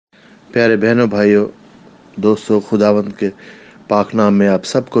پیارے بہنوں بھائیوں دوستوں، خداوند کے پاک نام میں آپ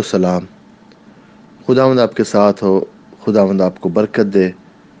سب کو سلام۔ خداوند آپ کے ساتھ ہو، خداوند آپ کو برکت دے،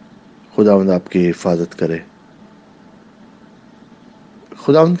 خداوند آپ کی حفاظت کرے۔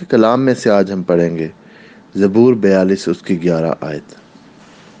 خداوند کے کلام میں سے آج ہم پڑھیں گے زبور 42 اس کی 11 آیت۔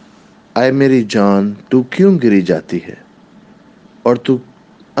 اے میری جان، تو کیوں گری جاتی ہے اور تو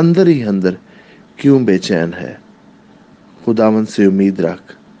اندر ہی اندر کیوں بے چین ہے؟ خداوند سے امید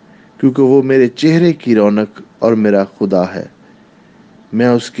رکھ، کیونکہ وہ میرے چہرے کی رونق اور میرا خدا ہے، میں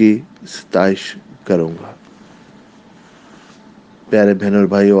اس کی ستائش کروں گا۔ پیارے بہنوں اور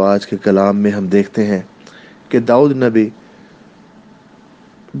بھائیوں، آج کے کلام میں ہم دیکھتے ہیں کہ داؤد نبی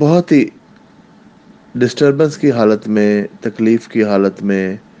بہت ہی ڈسٹربنس کی حالت میں، تکلیف کی حالت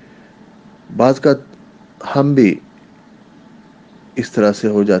میں، بعض کا ہم بھی اس طرح سے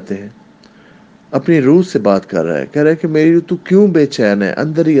ہو جاتے ہیں، اپنی روح سے بات کر رہا ہے، کہہ رہا ہے کہ میری روح تو کیوں بے چین ہے،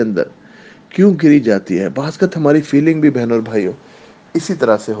 اندر ہی اندر کیوں گری جاتی ہے۔ بعض کا ہماری فیلنگ بھی بہنوں اور بھائیوں اسی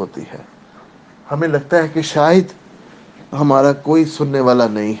طرح سے ہوتی ہے، ہمیں لگتا ہے کہ شاید ہمارا کوئی سننے والا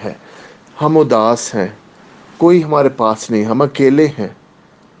نہیں ہے، ہم اداس ہیں، کوئی ہمارے پاس نہیں، ہم اکیلے ہیں۔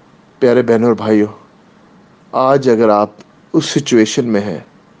 پیارے بہنوں اور بھائیوں، آج اگر آپ اس سچویشن میں ہیں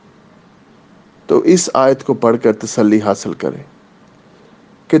تو اس آیت کو پڑھ کر تسلی حاصل کریں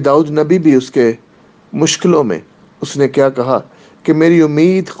کہ داؤد نبی بھی اس کے مشکلوں میں اس نے کیا کہا کہ میری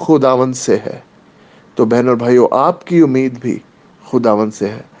امید خداوند سے ہے۔ تو بہنوں اور بھائیوں، آپ کی امید بھی خداوند سے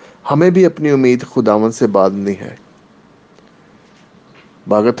ہے، ہمیں بھی اپنی امید خداوند سے باندھنی ہے۔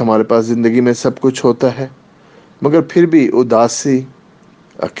 باغت ہمارے پاس زندگی میں سب کچھ ہوتا ہے، مگر پھر بھی اداسی،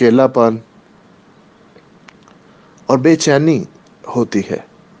 اکیلا پن اور بے چینی ہوتی ہے،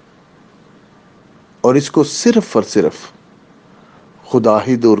 اور اس کو صرف اور صرف خدا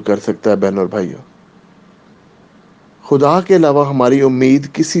ہی دور کر سکتا ہے۔ بہنوں اور بھائیوں، خدا کے علاوہ ہماری امید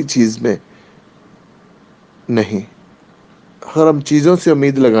کسی چیز میں نہیں۔ اگر ہم چیزوں سے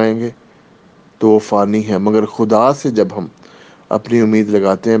امید لگائیں گے تو وہ فانی ہے، مگر خدا سے جب ہم اپنی امید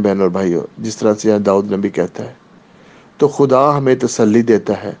لگاتے ہیں بہنوں اور بھائیوں، جس طرح سے یہاں داؤد نبی کہتا ہے، تو خدا ہمیں تسلی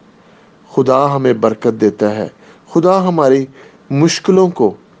دیتا ہے، خدا ہمیں برکت دیتا ہے، خدا ہماری مشکلوں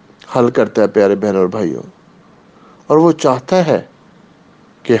کو حل کرتا ہے۔ پیارے بہنوں اور بھائیوں، اور وہ چاہتا ہے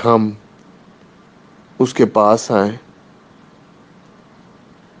کہ ہم اس کے پاس آئیں،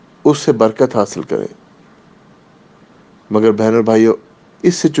 اس سے برکت حاصل کریں۔ مگر بہنوں اور بھائیوں،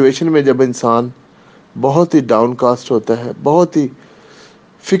 اس سچویشن میں جب انسان بہت ہی ڈاؤن کاسٹ ہوتا ہے، بہت ہی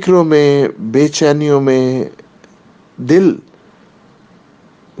فکروں میں، بے چینیوں میں، دل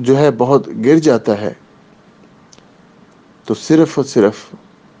جو ہے بہت گر جاتا ہے، تو صرف اور صرف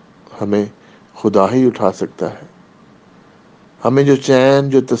ہمیں خدا ہی اٹھا سکتا ہے۔ ہمیں جو چین،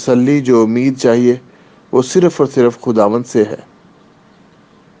 جو تسلی، جو امید چاہیے، وہ صرف اور صرف خداوند سے ہے۔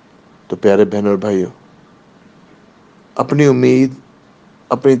 تو پیارے بہنوں اور بھائیوں، اپنی امید،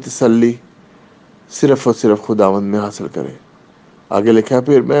 اپنی تسلی صرف اور صرف خداوند میں حاصل کریں۔ آگے لکھا ہے،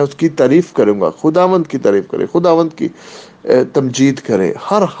 پھر میں اس کی تعریف کروں گا۔ خداوند کی تعریف کریں، خداوند کی تمجید کریں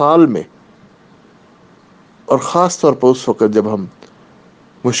ہر حال میں، اور خاص طور پر اس وقت جب ہم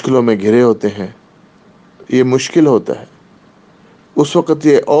مشکلوں میں گھرے ہوتے ہیں، یہ مشکل ہوتا ہے، اس وقت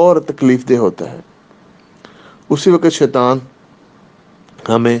یہ اور تکلیف دہ ہوتا ہے۔ اسی وقت شیطان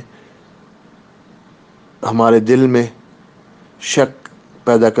ہمیں ہمارے دل میں شک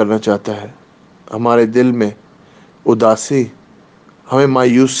پیدا کرنا چاہتا ہے، ہمارے دل میں اداسی، ہمیں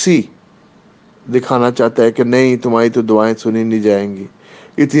مایوسی دکھانا چاہتا ہے کہ نہیں، تمہاری تو دعائیں سنی نہیں جائیں گی،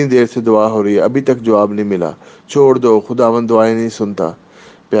 اتنی دیر سے دعا ہو رہی ہے، ابھی تک جواب نہیں ملا، چھوڑ دو، خداوند دعائیں نہیں سنتا۔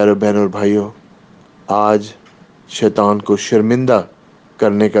 پیارے بہنوں اور بھائیوں، آج شیطان کو شرمندہ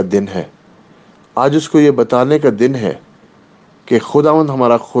کرنے کا دن ہے، آج اس کو یہ بتانے کا دن ہے کہ خداوند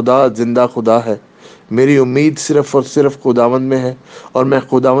ہمارا خدا زندہ خدا ہے، میری امید صرف اور صرف خداوند میں ہے، اور میں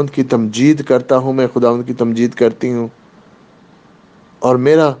خداوند کی تمجید کرتا ہوں، میں خداوند کی تمجید کرتی ہوں، اور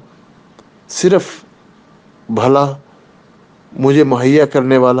میرا صرف بھلا مجھے مہیا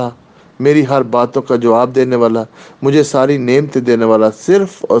کرنے والا، میری ہر باتوں کا جواب دینے والا، مجھے ساری نعمتیں دینے والا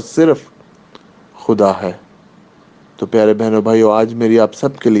صرف اور صرف خدا ہے۔ تو پیارے بہنوں بھائیوں، آج میری آپ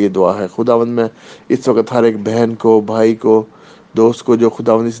سب کے لیے دعا ہے، خداوند میں اس وقت ہر ایک بہن کو، بھائی کو، دوست کو جو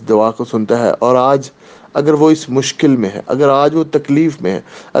خداوند اس دعا کو سنتا ہے، اور آج اگر وہ اس مشکل میں ہے، اگر آج وہ تکلیف میں ہے،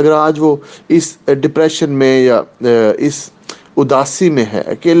 اگر آج وہ اس ڈپریشن میں یا اس اداسی میں ہے،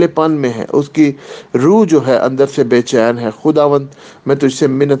 اکیلے پن میں ہے، اس کی روح جو ہے اندر سے بے چین ہے، خداوند میں تجھ سے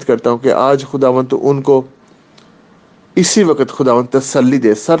منت کرتا ہوں کہ آج خداوند تو ان کو اسی وقت خداوند تسلی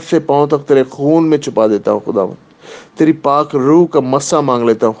دے، سر سے پاؤں تک تیرے خون میں چھپا دیتا ہوں خداوند، तेरी पाक रूह का मसा मांग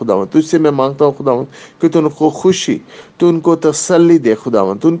लेता हूँ खुदावन। तुझसे मैं मांगता हूँ खुदावन कि तू उनको खुशी, तू उनको तसल्ली दे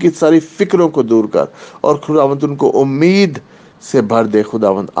खुदावन, तू उनकी सारी फिक्रों को दूर कर, और खुदावन तू उनको उम्मीद से भर दे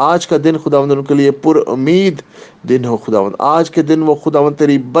खुदावन। आज का दिन खुदावन उनके लिए पुर उम्मीद दिन हो खुदावन। आज के दिन वो खुदावन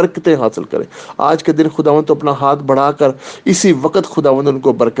तेरी बरकतें हासिल करे। आज के दिन खुदावन तो अपना हाथ बढ़ाकर इसी वक्त खुदावन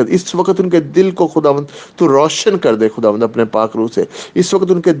उनको बरकत, इस वक्त उनके दिल को खुदावन तू रोशन कर दे खुदावन अपने पाक रूह से। इस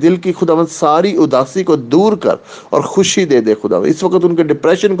वक्त उनके दिल की खुदावन सारी उदासी को दूर कर और खुशी दे दे खुदावन। इस वक्त उनके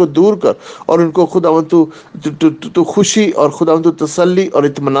डिप्रेशन को दूर कर और उनको खुदावन तू खुशी और खुदावन तू तसल्ली और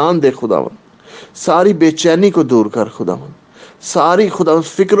इत्मीनान दे खुदावन। सारी बेचैनी को दूर कर खुदावन, सारी खुदावन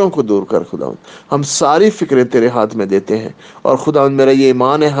फिक्रों को दूर कर खुदावन। हम सारी फिक्रें तेरे हाथ में देते हैं, और खुदावन मेरा ये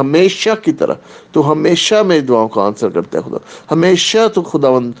ईमान है हमेशा की तरह तो हमेशा मेरी दुआओं का आंसर करता है खुदा। हमेशा तो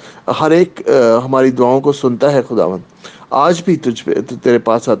खुदावन हर एक हमारी दुआओं को सुनता है खुदावन। आज भी तुझ पे तेरे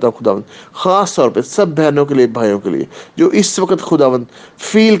पास आता हूँ खुदावन, ख़ास तौर पे सब बहनों के लिए, भाइयों के लिए जो इस वक्त खुदावन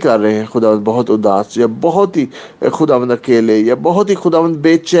फील कर रहे हैं खुदावन बहुत उदास, या बहुत ही खुदावन अकेले, या बहुत ही खुदावन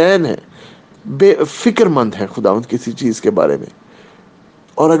बेचैन है, बेफिक्रमंद है खुदावन किसी चीज़ के बारे में,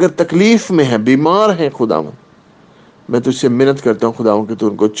 और अगर तकलीफ में है, बीमार है खुदावन, मैं तुझसे मिन्नत करता हूँ खुदावन कि तू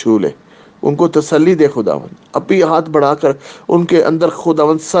उनको छू ले, उनको तसल्ली दे खुदावन। अपनी हाथ बढ़ाकर उनके अंदर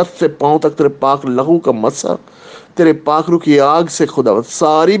खुदावन सर से पांव तक तेरे पाक लहू का मसा, तेरे पाक रूह की आग से खुदावन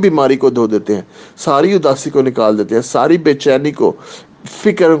सारी बीमारी को धो देते हैं, सारी उदासी को निकाल देते हैं, सारी बेचैनी को,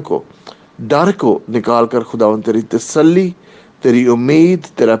 फिक्र को, डर को निकाल कर खुदावन तेरी तसल्ली, तेरी उम्मीद,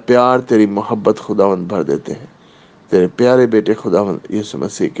 तेरा प्यार, तेरी मोहब्बत खुदावन भर देते हैं। तेरे प्यारे बेटे खुदावन यीशु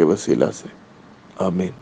मसीह के वसीला से, आमीन।